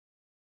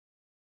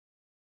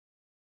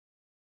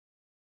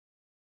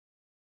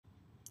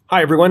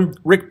Hi everyone,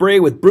 Rick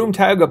Bray with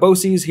Broomtag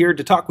Bosses here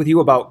to talk with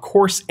you about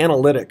course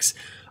analytics.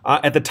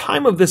 At the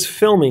time of this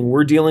filming,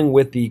 we're dealing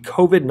with the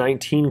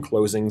COVID-19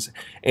 closings,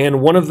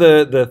 and one of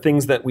the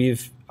things that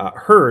we've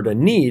heard a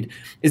need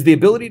is the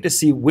ability to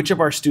see which of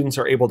our students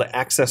are able to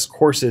access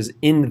courses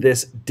in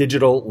this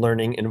digital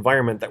learning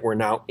environment that we're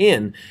now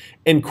in.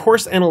 And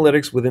course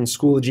analytics within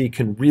Schoology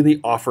can really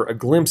offer a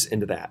glimpse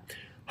into that.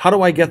 How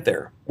do I get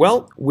there?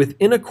 Well,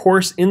 within a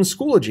course in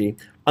Schoology,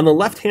 on the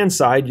left-hand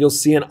side, you'll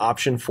see an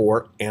option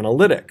for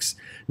analytics.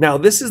 Now,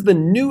 this is the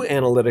new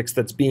analytics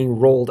that's being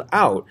rolled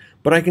out,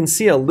 but I can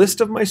see a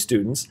list of my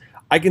students.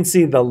 I can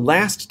see the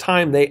last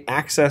time they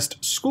accessed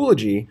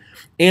Schoology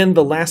and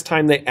the last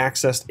time they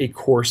accessed a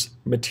course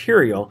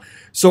material.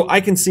 So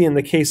I can see in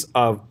the case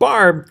of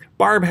Barb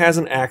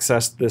hasn't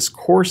accessed this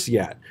course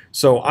yet.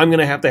 So I'm going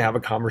to have a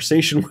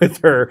conversation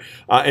with her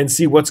and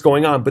see what's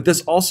going on. But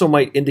this also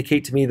might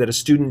indicate to me that a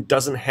student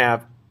doesn't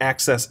have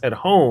access at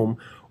home,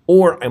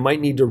 or I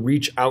might need to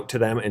reach out to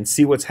them and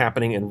see what's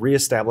happening and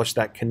reestablish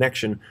that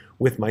connection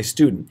with my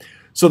student.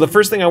 So the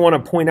first thing I want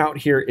to point out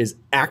here is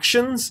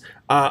actions.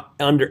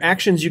 Under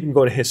actions, you can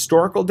go to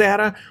historical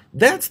data.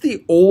 That's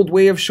the old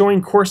way of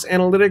showing course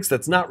analytics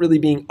that's not really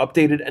being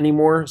updated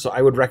anymore, so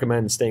I would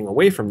recommend staying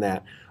away from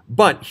that.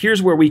 But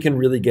here's where we can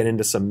really get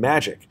into some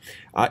magic.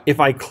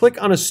 If I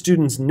click on a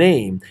student's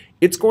name,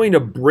 it's going to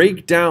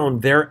break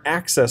down their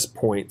access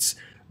points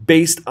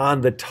based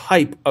on the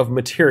type of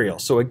material.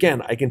 So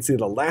again, I can see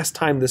the last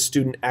time this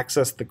student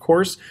accessed the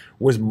course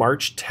was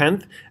March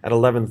 10th at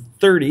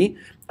 11:30,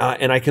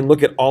 and I can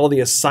look at all the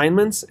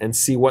assignments and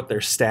see what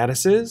their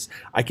status is.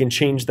 I can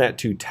change that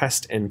to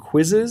test and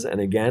quizzes,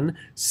 and again,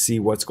 see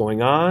what's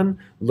going on,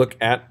 look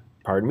at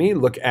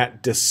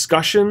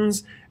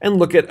discussions, and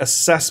look at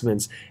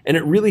assessments. And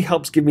it really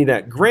helps give me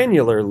that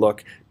granular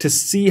look to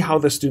see how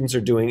the students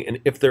are doing and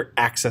if they're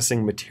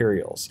accessing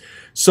materials.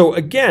 So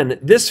again,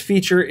 this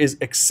feature is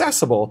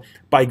accessible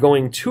by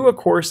going to a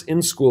course in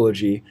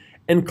Schoology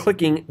and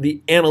clicking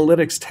the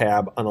Analytics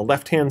tab on the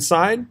left-hand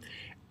side,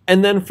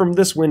 and then from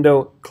this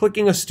window,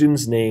 clicking a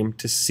student's name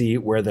to see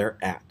where they're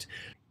at.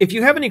 If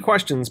you have any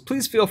questions,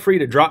 please feel free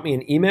to drop me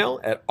an email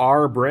at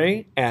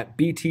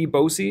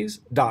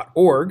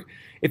rbray@btbosses.org.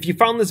 If you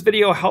found this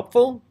video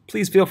helpful,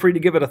 please feel free to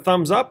give it a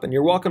thumbs up, and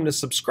you're welcome to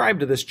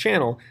subscribe to this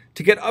channel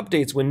to get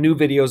updates when new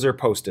videos are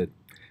posted.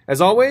 As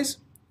always,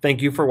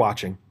 thank you for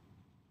watching.